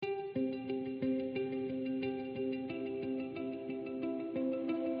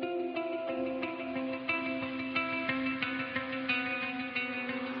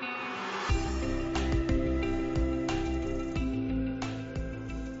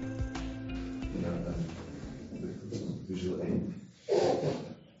visual aid.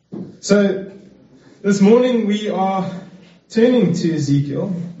 So, this morning we are turning to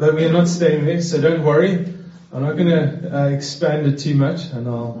Ezekiel, but we are not staying there, so don't worry. I'm not going to expand it too much, and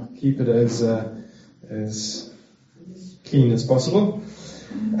I'll keep it as clean as possible.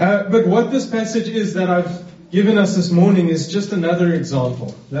 But what this passage is that I've given us this morning is just another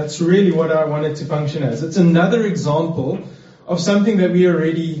example. That's really what I want it to function as. It's another example of something that we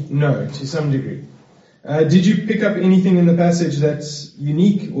already know to some degree. Did you pick up anything in the passage that's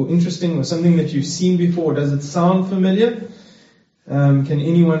unique or interesting or something that you've seen before? Does it sound familiar? Can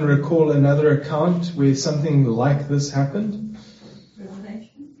anyone recall another account where something like this happened?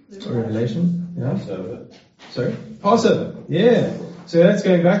 Revelation? Yeah. Passover. Sorry? Passover. Yeah. So that's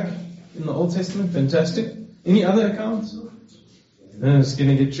going back in the Old Testament. Fantastic. Any other accounts? No, it's going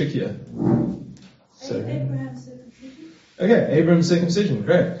to get trickier. So, Abraham's circumcision. okay, Abraham's circumcision.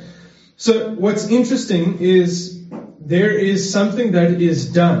 Great. So what's interesting is there is something that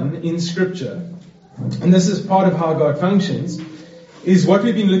is done in Scripture, and this is part of how God functions, is what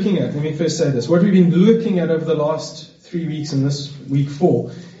we've been looking at. Let me first say this. What we've been looking at over the last 3 weeks and this week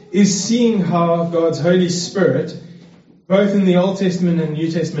 4 is seeing how God's Holy Spirit, both in the Old Testament and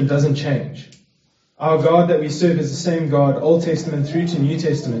New Testament, doesn't change. Our God that we serve is the same God, Old Testament through to New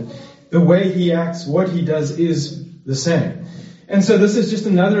Testament. The way He acts, what He does is the same. And so this is just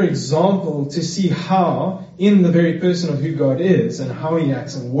another example to see how, in the very person of who God is and how He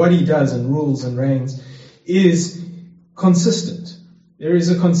acts and what He does and rules and reigns, is consistent. There is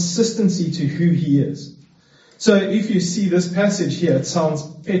a consistency to who He is. So if you see this passage here, it sounds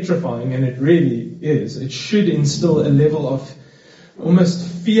petrifying, and it really is. It should instill a level of almost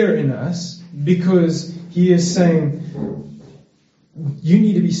fear in us, because He is saying, you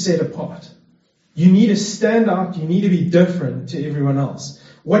need to be set apart. You need to stand out. You need to be different to everyone else.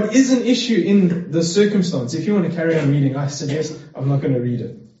 What is an issue in the circumstance? If you want to carry on reading, I suggest I'm not going to read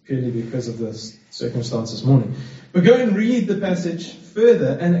it purely because of this circumstance this morning. But go and read the passage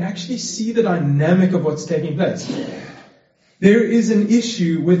further and actually see the dynamic of what's taking place. There is an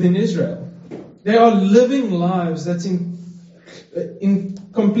issue within Israel. They are living lives that's in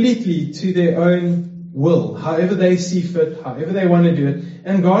completely to their own will, however they see fit, however they want to do it,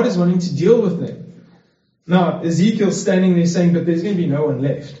 and God is wanting to deal with them. Now, Ezekiel's standing there saying, but there's going to be no one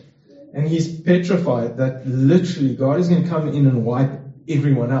left. And he's petrified that literally God is going to come in and wipe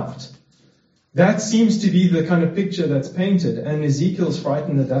everyone out. That seems to be the kind of picture that's painted, and Ezekiel's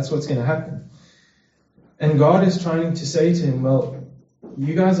frightened that that's what's going to happen. And God is trying to say to him, well,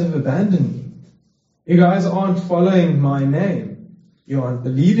 you guys have abandoned me. You guys aren't following my name. You aren't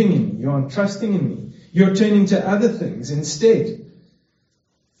believing in me. You aren't trusting in me. You're turning to other things instead.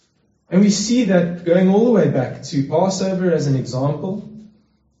 And we see that going all the way back to Passover as an example,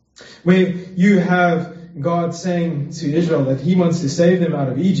 where you have God saying to Israel that He wants to save them out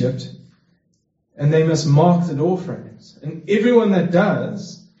of Egypt, and they must mark the door frames. And everyone that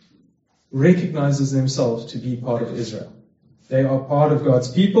does recognizes themselves to be part of Israel. They are part of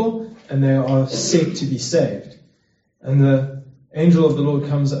God's people, and they are set to be saved. And the angel of the Lord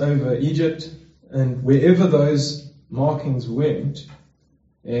comes over Egypt, and wherever those markings went,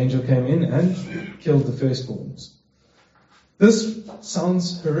 the angel came in and killed the firstborns. This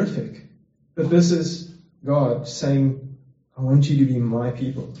sounds horrific, but this is God saying, I want you to be my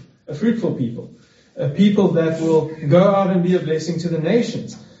people, a fruitful people, a people that will go out and be a blessing to the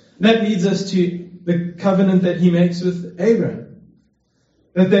nations. That leads us to the covenant that He makes with Abraham,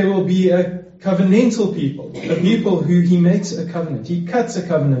 that they will be a covenantal people, a people who He makes a covenant, He cuts a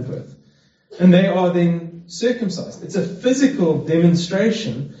covenant with, and they are then circumcised. It's a physical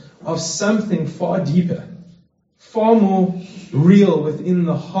demonstration of something far deeper, far more real within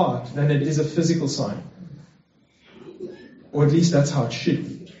the heart than it is a physical sign. Or at least that's how it should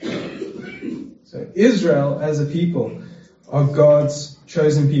be. So Israel as a people are God's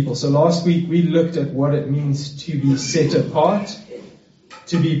chosen people. So last week we looked at what it means to be set apart,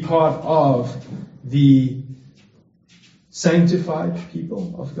 to be part of the sanctified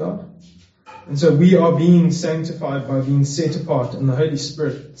people of God. And so we are being sanctified by being set apart, and the Holy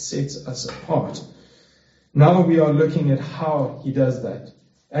Spirit sets us apart. Now we are looking at how He does that.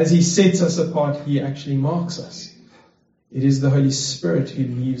 As He sets us apart, He actually marks us. It is the Holy Spirit who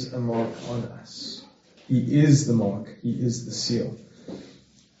leaves a mark on us. He is the mark. He is the seal.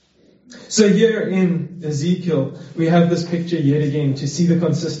 So here in Ezekiel, we have this picture yet again to see the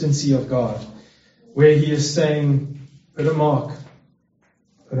consistency of God, where He is saying, put a mark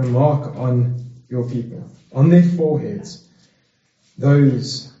on your people, on their foreheads,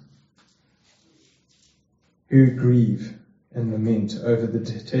 those who grieve and lament over the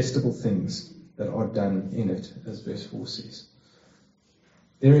detestable things that are done in it, as verse 4 says.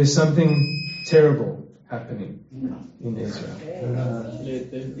 There is something terrible happening in Israel.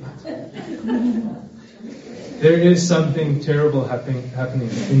 There is something terrible happening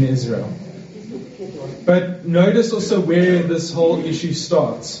in Israel. But notice also where this whole issue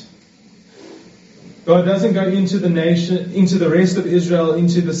starts. God doesn't go into the nation, into the rest of Israel,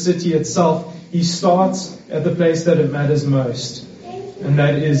 into the city itself. He starts at the place that it matters most, and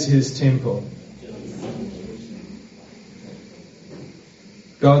that is His temple.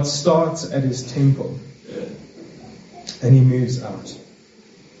 God starts at His temple, and He moves out.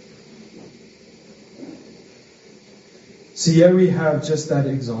 So here we have just that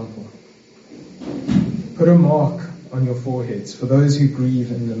example. Put a mark on your foreheads for those who grieve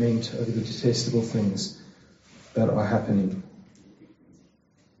and lament over the detestable things that are happening.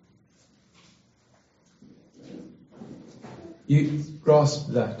 You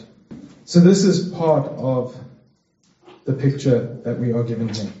grasp that. So this is part of the picture that we are given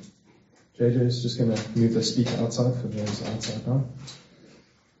here. JJ is just going to move the speaker outside for those outside now.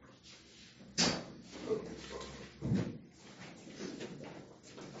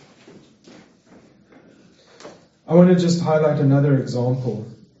 I want to just highlight another example,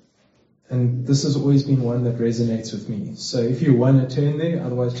 and this has always been one that resonates with me. So if you want to turn there,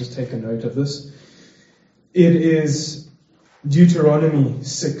 otherwise just take a note of this. It is Deuteronomy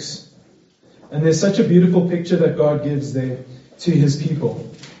 6. And there's such a beautiful picture that God gives there to His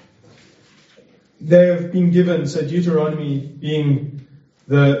people. They have been given, so Deuteronomy being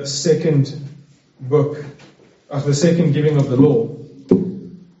the second book, of the second giving of the law.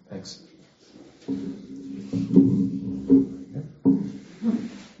 Thanks.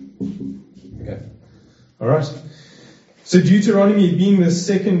 Okay. All right. So Deuteronomy being the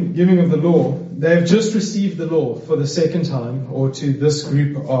second giving of the law, they have just received the law for the second time, or to this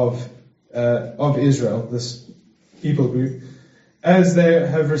group of Israel, this people group. As they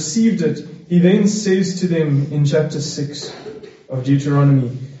have received it, He then says to them in chapter 6 of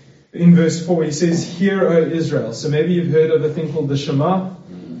Deuteronomy, in verse 4, He says, "Hear, O Israel." So maybe you've heard of a thing called the Shema.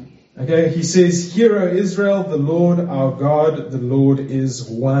 Okay, He says, "Hear, O Israel, the Lord our God, the Lord is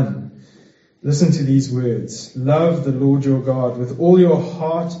one." Listen to these words. "Love the Lord your God with all your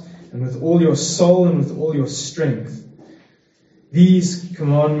heart and with all your soul and with all your strength. These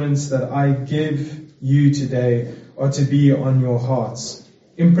commandments that I give you today are to be on your hearts.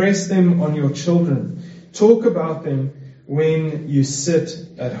 Impress them on your children. Talk about them when you sit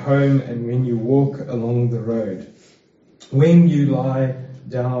at home and when you walk along the road, when you lie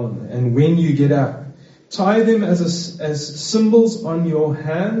down and when you get up. Tie them as symbols on your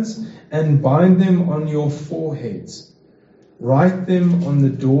hands and bind them on your foreheads. Write them on the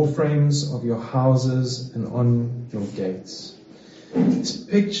door frames of your houses and on your gates." This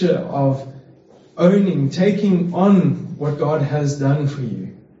picture of owning, taking on what God has done for you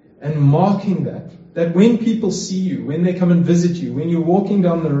and marking that when people see you, when they come and visit you, when you're walking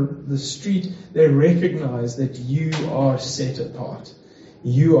down the street, they recognize that you are set apart.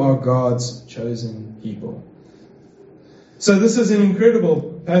 You are God's chosen people. So this is an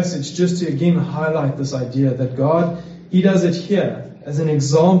incredible passage just to again highlight this idea that God, He does it here as an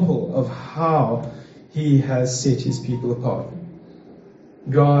example of how He has set His people apart.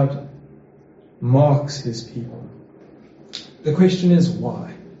 God marks His people. The question is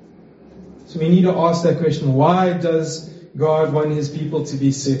why? So we need to ask that question. Why does God want His people to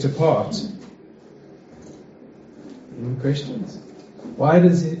be set apart? Any questions? Why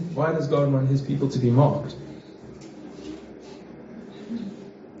does God want His people to be marked?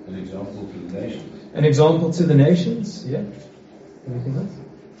 An example to the nations. An example to the nations? Yeah. Anything else?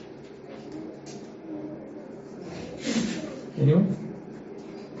 Anyone?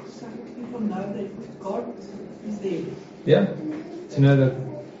 People know that God is there. Yeah. To know that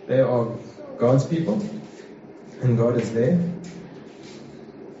they are God's people and God is there.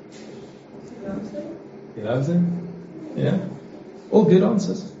 He loves them. Yeah. All good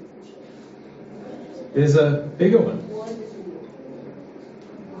answers. There's a bigger one.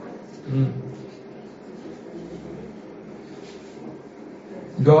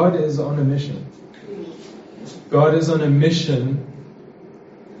 God is on a mission. God is on a mission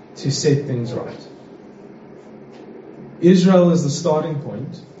to set things right. Israel is the starting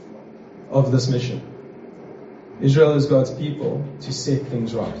point of this mission. Israel is God's people to set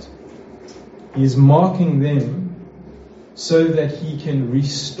things right. He is marking them so that He can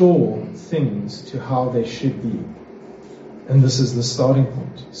restore things to how they should be. And this is the starting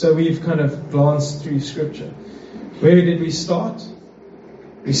point. So we've kind of glanced through Scripture. Where did we start?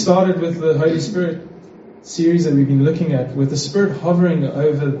 We started with the Holy Spirit series that we've been looking at, with the Spirit hovering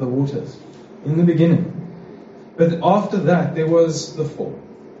over the waters. in the beginning. But after that, there was the fall.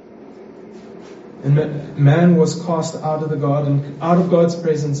 And man was cast out of the garden, out of God's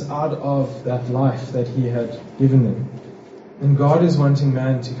presence, out of that life that He had given them. And God is wanting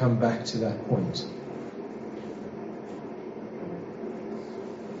man to come back to that point.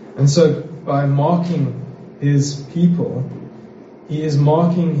 And so, by marking His people, He is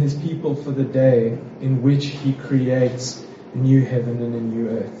marking His people for the day in which He creates a new heaven and a new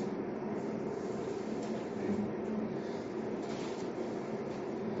earth.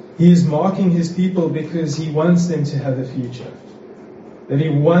 He is marking His people because He wants them to have a future. That He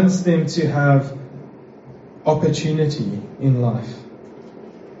wants them to have opportunity in life.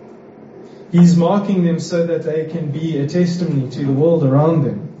 He's marking them so that they can be a testimony to the world around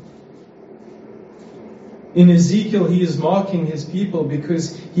them. In Ezekiel, He is marking His people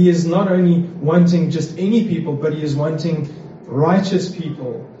because He is not only wanting just any people, but He is wanting righteous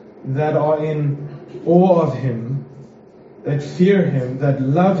people that are in awe of Him, that fear Him, that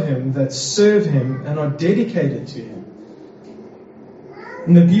love Him, that serve Him, and are dedicated to Him.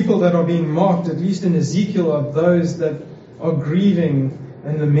 And the people that are being marked, at least in Ezekiel, are those that are grieving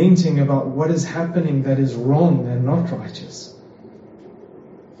and lamenting about what is happening that is wrong and not righteous.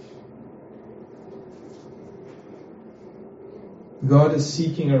 God is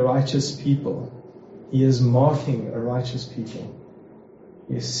seeking a righteous people. He is marking a righteous people.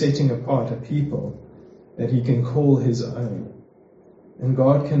 He is setting apart a people that He can call His own. And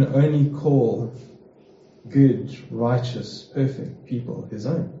God can only call good, righteous, perfect people His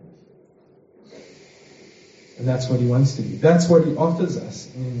own. And that's what He wants to do. That's what He offers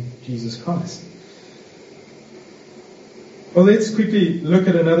us in Jesus Christ. Well, let's quickly look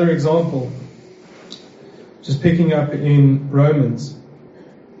at another example. Just picking up in Romans.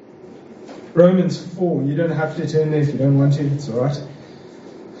 Romans 4. You don't have to turn there if you don't want to. It's alright.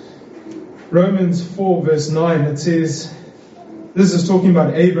 Romans 4 verse 9. It says, this is talking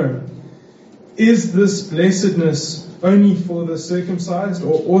about Abram. Is this blessedness only for the circumcised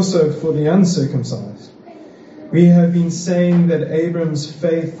or also for the uncircumcised? We have been saying that Abram's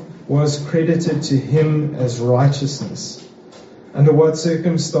faith was credited to him as righteousness. Under what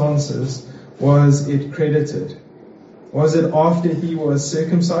circumstances was it credited? Was it after he was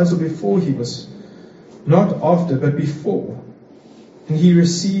circumcised or before he was? Not after, but before. And he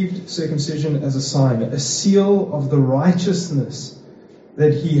received circumcision as a sign, a seal of the righteousness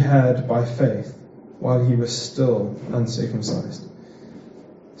that he had by faith while he was still uncircumcised.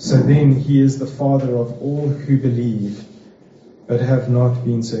 So then he is the father of all who believe but have not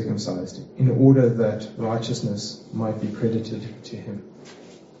been circumcised, in order that righteousness might be credited to him.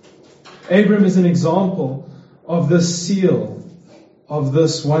 Abram is an example of this seal, of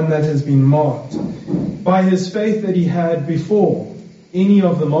this one that has been marked by his faith that he had before any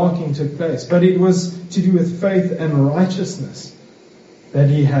of the marking took place. But it was to do with faith and righteousness that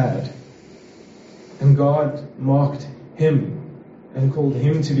he had. And God marked him and called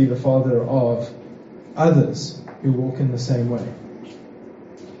him to be the father of others who walk in the same way.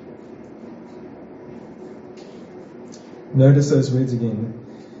 Notice those words again.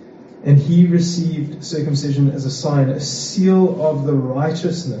 And he received circumcision as a sign, a seal of the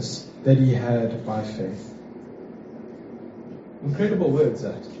righteousness that he had by faith. Incredible words,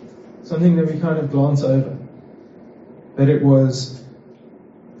 that. Something that we kind of glance over. But it was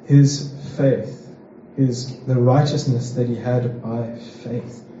his faith, the righteousness that he had by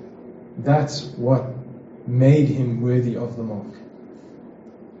faith. That's what made him worthy of the mark.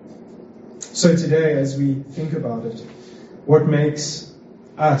 So today, as we think about it, what makes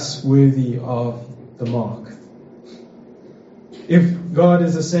us worthy of the mark? If God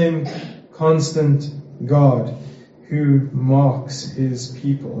is the same constant God who marks his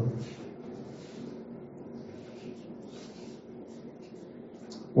people,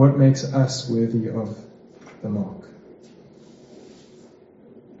 what makes us worthy of the mark?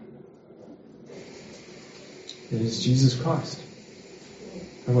 It is Jesus Christ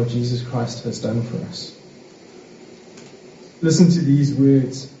and what Jesus Christ has done for us. Listen to these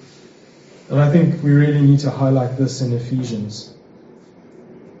words, and I think we really need to highlight this in Ephesians.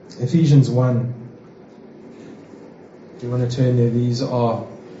 Ephesians 1. If you want to turn there, these are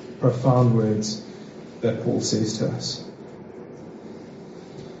profound words that Paul says to us.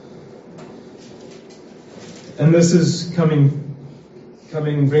 And this is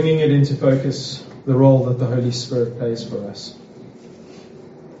bringing it into focus, the role that the Holy Spirit plays for us.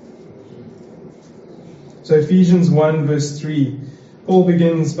 So Ephesians 1 verse 3, Paul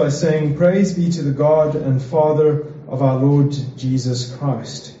begins by saying, "Praise be to the God and Father of our Lord Jesus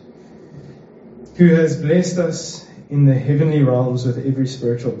Christ, who has blessed us in the heavenly realms with every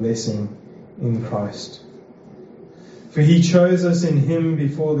spiritual blessing in Christ. For he chose us in him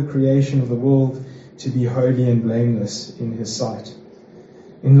before the creation of the world to be holy and blameless in his sight.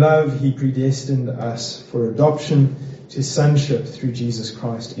 In love he predestined us for adoption to sonship through Jesus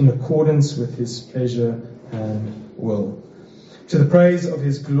Christ, in accordance with his pleasure and will, to the praise of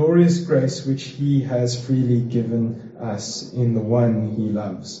his glorious grace which he has freely given us in the one he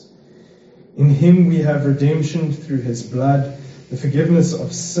loves. In him we have redemption through his blood, the forgiveness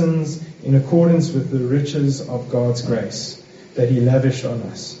of sins in accordance with the riches of God's grace that he lavished on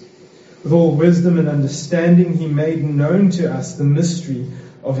us. With all wisdom and understanding he made known to us the mystery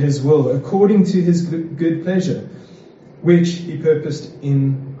of his will, according to his good pleasure, which he purposed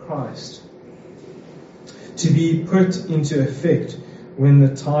in Christ, to be put into effect when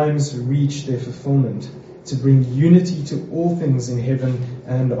the times reach their fulfillment, to bring unity to all things in heaven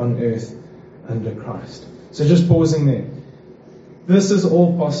and on earth under Christ. So just pausing there. This is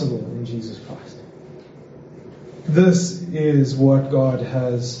all possible in Jesus Christ. This is what God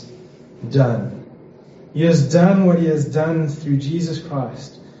has done. He has done what he has done through Jesus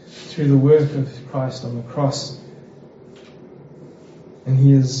Christ, through the work of Christ on the cross. And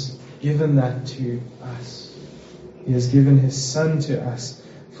he has given that to us. He has given his Son to us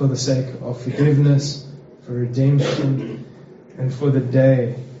for the sake of forgiveness, for redemption, and for the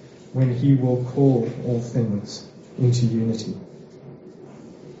day when he will call all things into unity.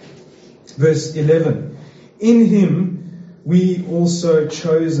 Verse 11. In him we also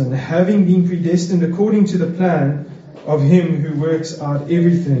chosen, having been predestined according to the plan of him who works out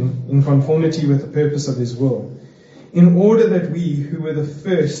everything in conformity with the purpose of his will, in order that we who were the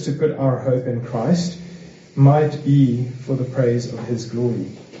first to put our hope in Christ might be for the praise of his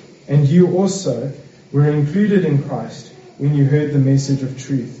glory. And you also were included in Christ when you heard the message of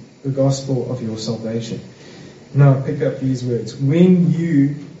truth, the gospel of your salvation. Now pick up these words. When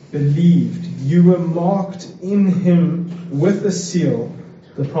you believed, you were marked in him with the seal,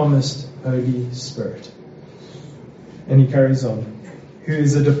 the promised Holy Spirit. And he carries on, who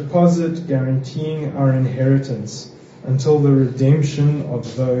is a deposit guaranteeing our inheritance until the redemption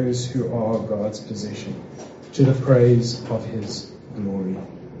of those who are God's possession, to the praise of his glory.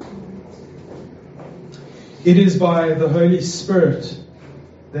 It is by the Holy Spirit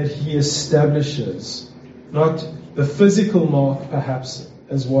that he establishes, not the physical mark perhaps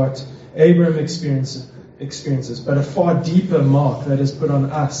as what Abraham experiences, but a far deeper mark that is put on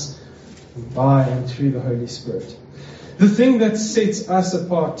us by and through the Holy Spirit. The thing that sets us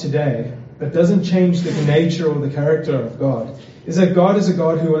apart today, but doesn't change the nature or the character of God, is that God is a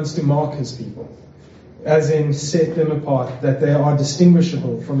God who wants to mark his people, as in set them apart, that they are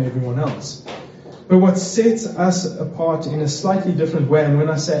distinguishable from everyone else. But what sets us apart in a slightly different way, and when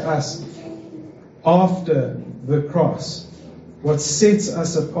I say us, after the cross, what sets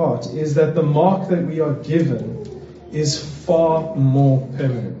us apart is that the mark that we are given is far more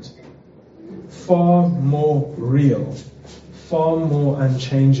permanent, far more real, far more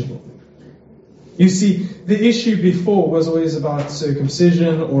unchangeable. You see, the issue before was always about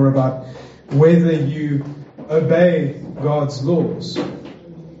circumcision or about whether you obey God's laws.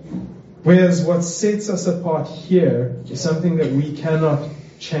 Whereas what sets us apart here is something that we cannot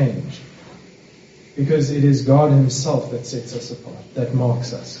change. Because it is God himself that sets us apart, that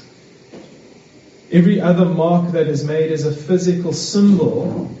marks us. Every other mark that is made is a physical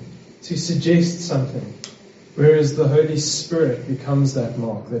symbol to suggest something. Whereas the Holy Spirit becomes that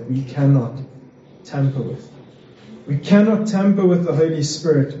mark that we cannot tamper with. We cannot tamper with the Holy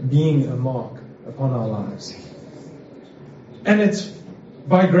Spirit being a mark upon our lives. And it's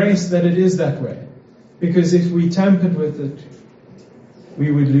by grace that it is that way. Because if we tampered with it, we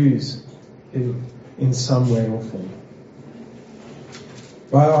would lose him in some way or form.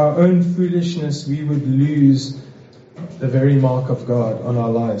 By our own foolishness, we would lose the very mark of God on our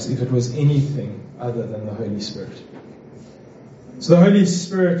lives if it was anything other than the Holy Spirit. So the Holy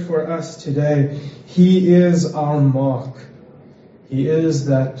Spirit for us today, he is our mark. He is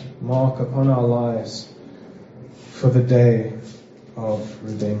that mark upon our lives for the day of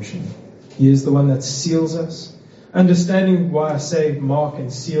redemption. He is the one that seals us. Understanding why I say mark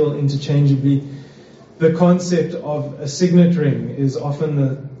and seal interchangeably, the concept of a signet ring is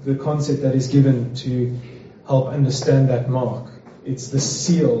often the concept that is given to help understand that mark. It's the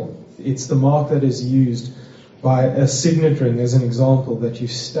seal. It's the mark that is used by a signet ring as an example that you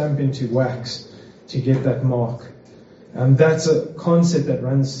stamp into wax to get that mark. And that's a concept that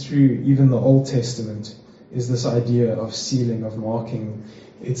runs through even the Old Testament, is this idea of sealing, of marking.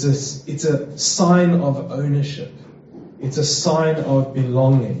 It's a sign of ownership. It's a sign of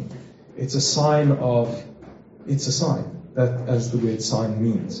belonging. It's a sign. that as the word sign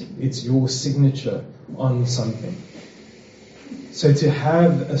means. It's your signature on something. So to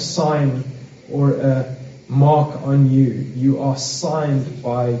have a sign or a mark on you, you are signed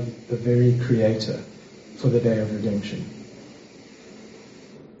by the very Creator for the day of redemption.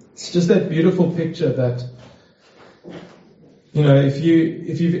 It's just that beautiful picture that,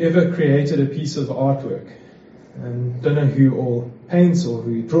 if you've ever created a piece of artwork, and don't know who all paints or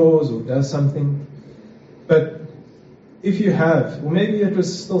who draws or does something, but if you have, or maybe it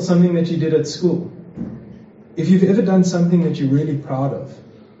was still something that you did at school, if you've ever done something that you're really proud of,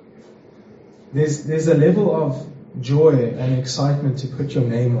 there's a level of joy and excitement to put your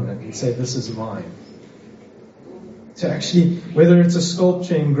name on it and say, this is mine. To actually, whether it's a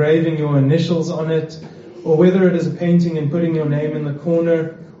sculpture engraving your initials on it, or whether it is a painting and putting your name in the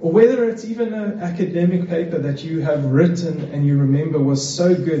corner, or whether it's even an academic paper that you have written and you remember was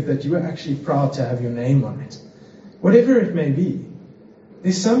so good that you were actually proud to have your name on it. Whatever it may be,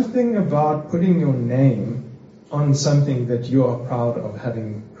 there's something about putting your name on something that you are proud of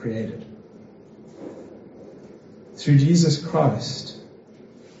having created. Through Jesus Christ,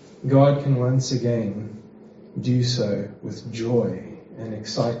 God can once again do so with joy and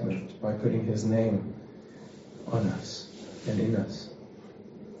excitement by putting His name on us and in us.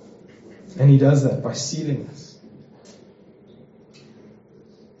 And He does that by sealing us.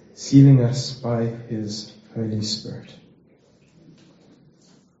 Sealing us by His Holy Spirit.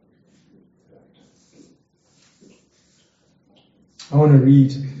 I want to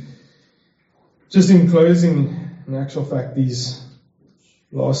read, just in closing, in actual fact, these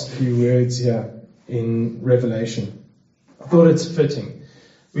last few words here in Revelation. I thought it's fitting.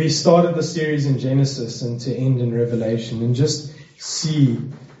 We started the series in Genesis and to end in Revelation and just see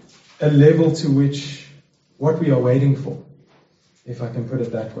a level to which what we are waiting for, if I can put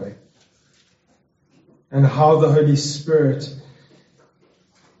it that way. And how the Holy Spirit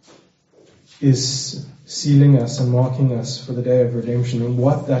is sealing us and marking us for the day of redemption and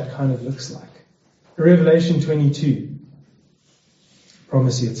what that kind of looks like. Revelation 22. I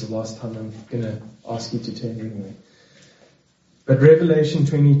promise you it's the last time I'm going to ask you to turn anyway. But Revelation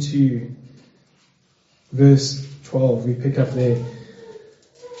 22, verse 12, we pick up there.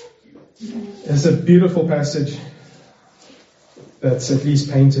 It's a beautiful passage that's at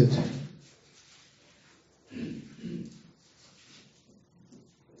least painted.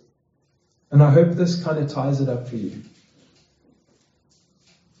 And I hope this kind of ties it up for you.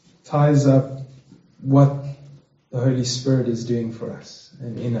 Ties up what the Holy Spirit is doing for us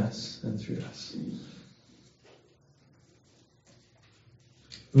and in us and through us.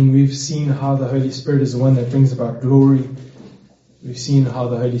 When we've seen how the Holy Spirit is the one that brings about glory, we've seen how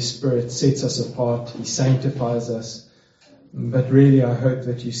the Holy Spirit sets us apart, He sanctifies us. But really I hope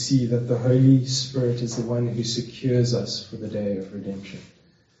that you see that the Holy Spirit is the one who secures us for the day of redemption.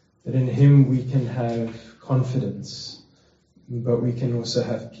 That in Him we can have confidence, but we can also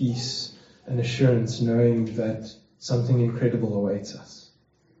have peace and assurance knowing that something incredible awaits us.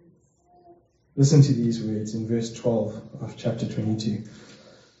 Listen to these words in verse 12 of chapter 22.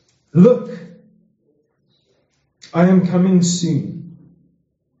 Look, I am coming soon.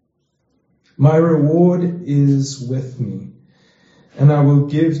 My reward is with me, and I will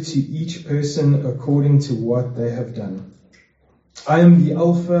give to each person according to what they have done. I am the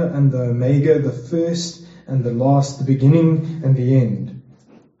Alpha and the Omega, the first and the last, the beginning and the end.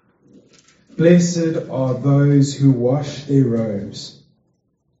 Blessed are those who wash their robes,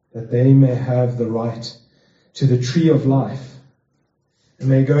 that they may have the right to the tree of life, and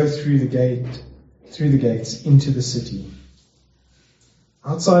may go through the gates into the city.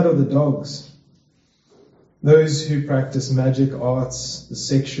 Outside are the dogs, those who practice magic arts, the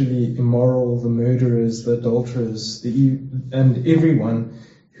sexually immoral, the murderers, the adulterers, and everyone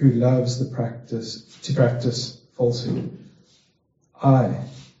who loves to practice falsehood. I,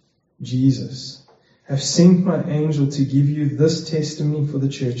 Jesus, have sent my angel to give you this testimony for the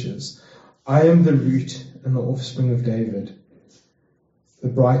churches. I am the root and the offspring of David, the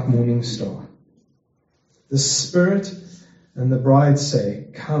bright morning star. The Spirit and the bride say,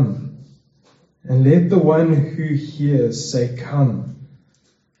 come. And let the one who hears say, come.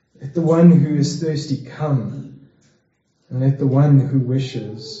 Let the one who is thirsty come. And let the one who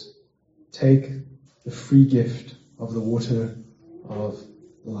wishes take the free gift of the water of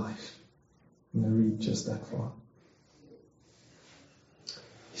life. I'm going to read just that far.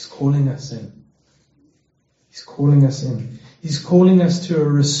 He's calling us in. He's calling us in. He's calling us to a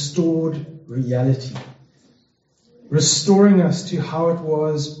restored reality. Restoring us to how it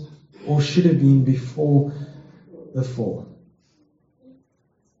was or should have been before the fall.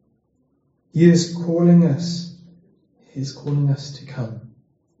 He is calling us He's calling us to come.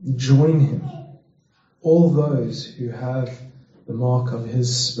 Join Him. All those who have the mark of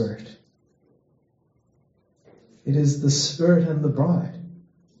His Spirit. It is the Spirit and the bride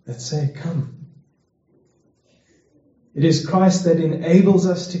that say, come. It is Christ that enables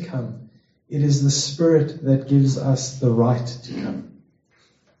us to come. It is the Spirit that gives us the right to come.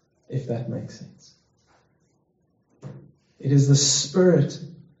 If that makes sense. It is the Spirit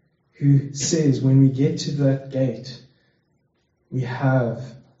who says when we get to that gate, we have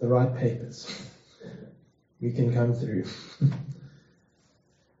the right papers. We can come through. I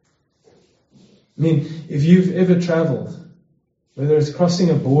mean, if you've ever traveled, whether it's crossing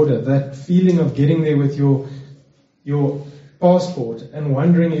a border, that feeling of getting there with your passport and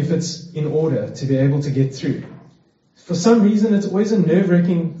wondering if it's in order to be able to get through. For some reason, it's always a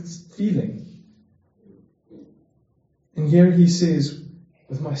nerve-wracking feeling. And here he says,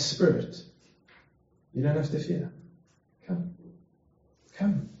 with my Spirit, you don't have to fear. Come.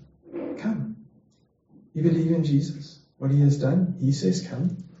 Come. Come. You believe in Jesus, what He has done? He says,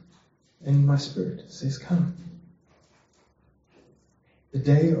 come. And my Spirit says, come. The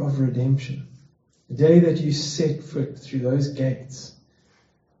day of redemption. The day that you set foot through those gates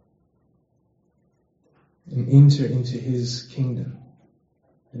and enter into His kingdom,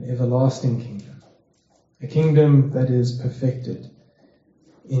 an everlasting kingdom, a kingdom that is perfected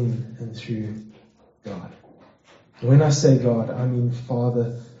in and through God. And when I say God, I mean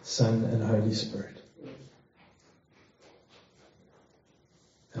Father, Son, and Holy Spirit.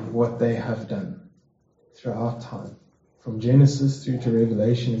 And what they have done throughout time, from Genesis through to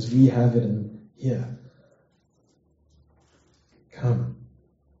Revelation, as we have it in here. Come.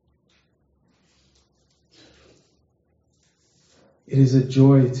 It is a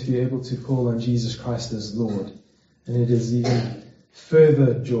joy to be able to call on Jesus Christ as Lord. And it is even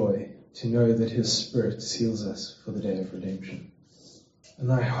further joy to know that His Spirit seals us for the day of redemption.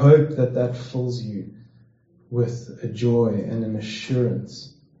 And I hope that that fills you with a joy and an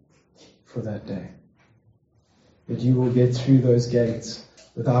assurance for that day. That you will get through those gates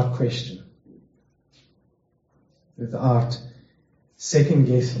without question. Without second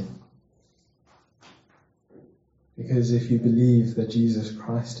guessing. Because if you believe that Jesus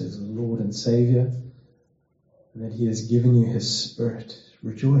Christ is Lord and Savior, and that He has given you His Spirit,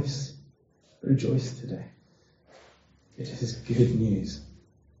 rejoice. Rejoice today. It is good news.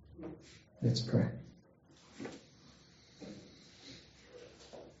 Let's pray.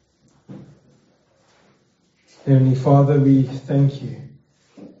 Heavenly Father, we thank you.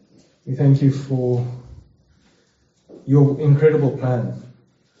 We thank you for your incredible plan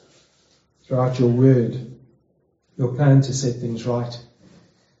throughout your word, your plan to set things right,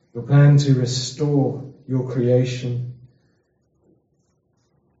 your plan to restore your creation,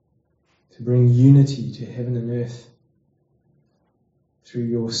 to bring unity to heaven and earth through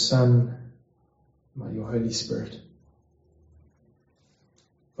your Son, by your Holy Spirit.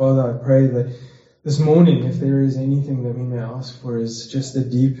 Father, I pray that this morning, if there is anything that we may ask for, is just a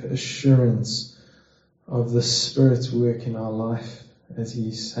deep assurance of the Spirit's work in our life as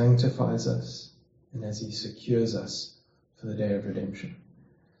He sanctifies us and as He secures us for the day of redemption.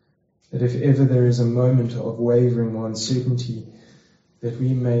 That if ever there is a moment of wavering or uncertainty, that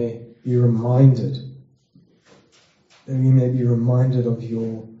we may be reminded, of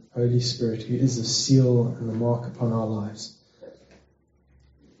your Holy Spirit, who is the seal and the mark upon our lives.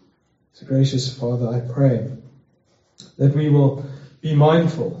 So gracious Father, I pray that we will be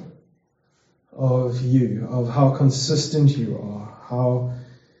mindful of you, of how consistent you are,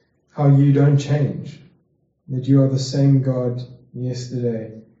 how you don't change, that you are the same God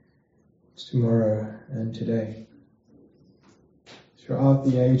yesterday, tomorrow, and today. Throughout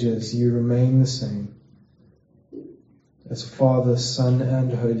the ages, you remain the same as Father, Son,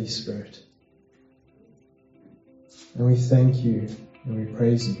 and Holy Spirit. And we thank you and we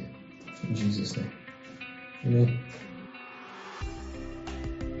praise you in Jesus' name. Amen.